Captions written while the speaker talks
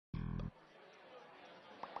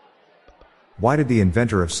Why did the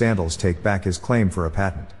inventor of sandals take back his claim for a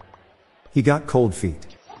patent? He got cold feet.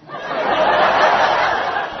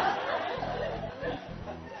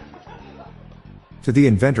 To the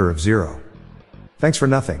inventor of zero. Thanks for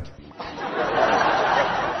nothing.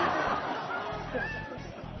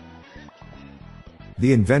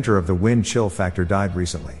 The inventor of the wind chill factor died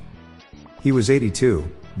recently. He was 82,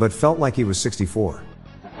 but felt like he was 64.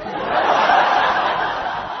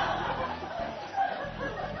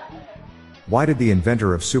 Why did the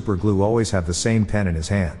inventor of super glue always have the same pen in his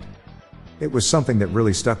hand? It was something that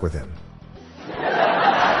really stuck with him.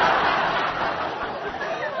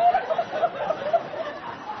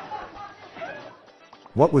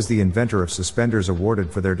 What was the inventor of suspenders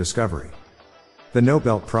awarded for their discovery? The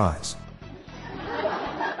Nobel Prize.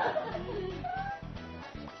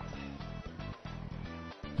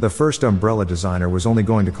 The first umbrella designer was only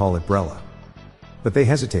going to call it Brella. But they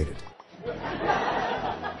hesitated.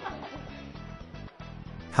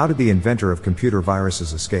 How did the inventor of computer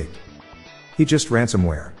viruses escape? He just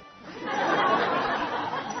ransomware.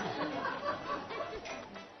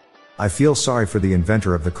 I feel sorry for the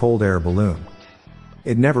inventor of the cold air balloon.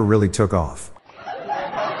 It never really took off.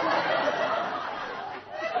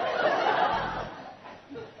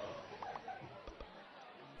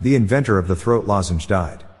 The inventor of the throat lozenge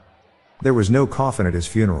died. There was no coffin at his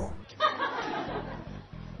funeral.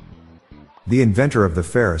 The inventor of the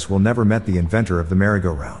Ferris wheel never met the inventor of the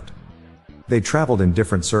merry-go-round. They traveled in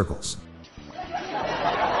different circles.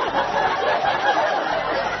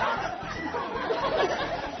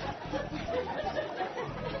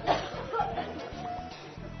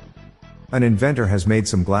 An inventor has made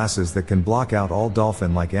some glasses that can block out all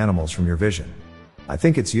dolphin-like animals from your vision. I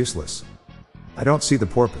think it's useless. I don't see the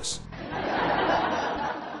porpoise.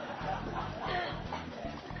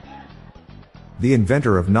 The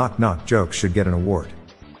inventor of knock-knock jokes should get an award.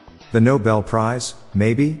 The Nobel Prize,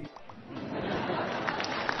 maybe?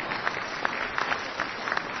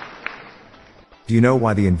 Do you know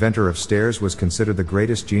why the inventor of stairs was considered the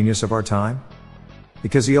greatest genius of our time?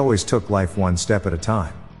 Because he always took life one step at a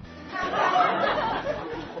time.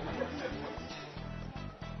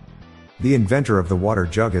 The inventor of the water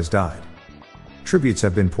jug has died. Tributes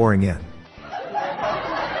have been pouring in.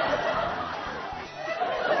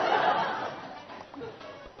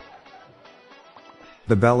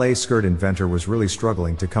 The ballet skirt inventor was really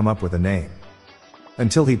struggling to come up with a name.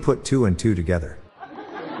 Until he put two and two together.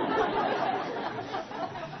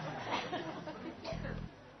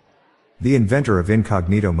 The inventor of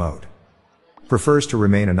incognito mode prefers to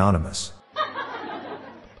remain anonymous.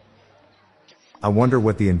 I wonder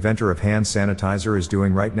what the inventor of hand sanitizer is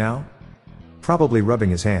doing right now? Probably rubbing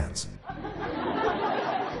his hands.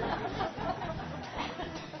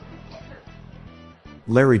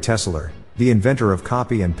 Larry Tesler, the inventor of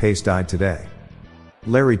copy and paste, died today.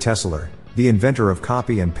 Larry Tesler, the inventor of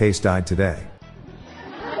copy and paste, died today.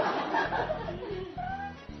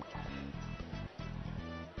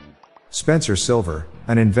 Spencer Silver,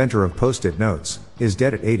 an inventor of post-it notes, is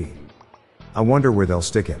dead at 80. I wonder where they'll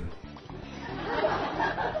stick him.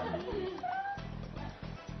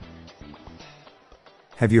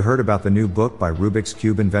 Have you heard about the new book by Rubik's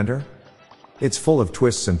Cube inventor? It's full of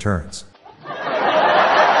twists and turns.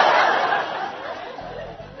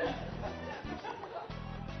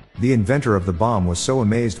 The inventor of the bomb was so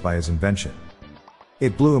amazed by his invention.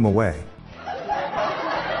 It blew him away.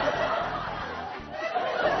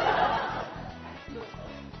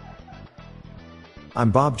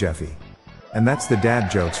 I'm Bob Jeffy. And that's the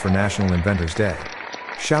dad jokes for National Inventors Day.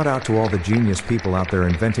 Shout out to all the genius people out there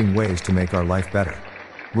inventing ways to make our life better.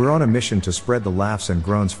 We're on a mission to spread the laughs and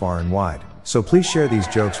groans far and wide, so please share these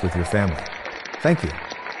jokes with your family. Thank you.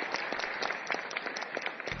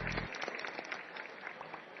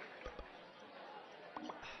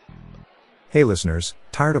 Hey listeners,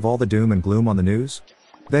 tired of all the doom and gloom on the news?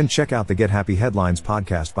 Then check out the Get Happy Headlines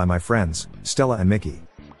podcast by my friends, Stella and Mickey.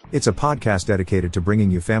 It's a podcast dedicated to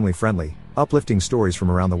bringing you family-friendly, uplifting stories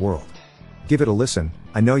from around the world. Give it a listen,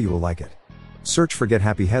 I know you will like it. Search for Get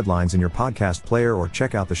Happy Headlines in your podcast player or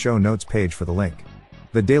check out the show notes page for the link.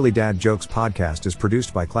 The Daily Dad Jokes podcast is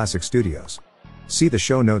produced by Classic Studios. See the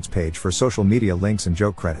show notes page for social media links and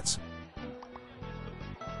joke credits.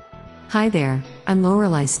 Hi there, I'm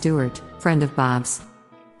Lorelei Stewart, friend of Bob's.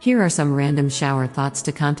 Here are some random shower thoughts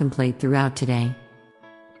to contemplate throughout today.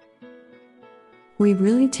 We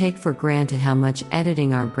really take for granted how much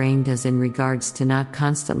editing our brain does in regards to not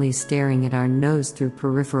constantly staring at our nose through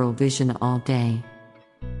peripheral vision all day.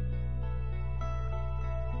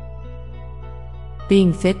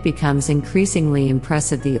 Being fit becomes increasingly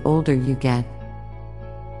impressive the older you get.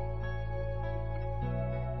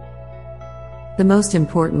 The most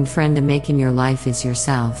important friend to make in your life is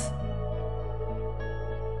yourself.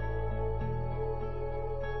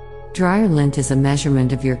 Dryer lint is a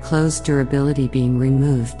measurement of your clothes' durability being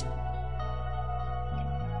removed.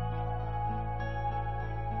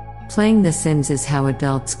 Playing The Sims is how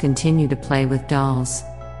adults continue to play with dolls.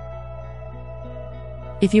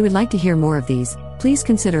 If you would like to hear more of these, please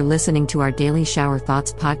consider listening to our Daily Shower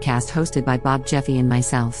Thoughts podcast hosted by Bob Jeffy and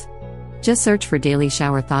myself. Just search for Daily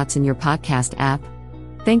Shower Thoughts in your podcast app.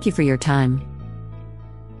 Thank you for your time.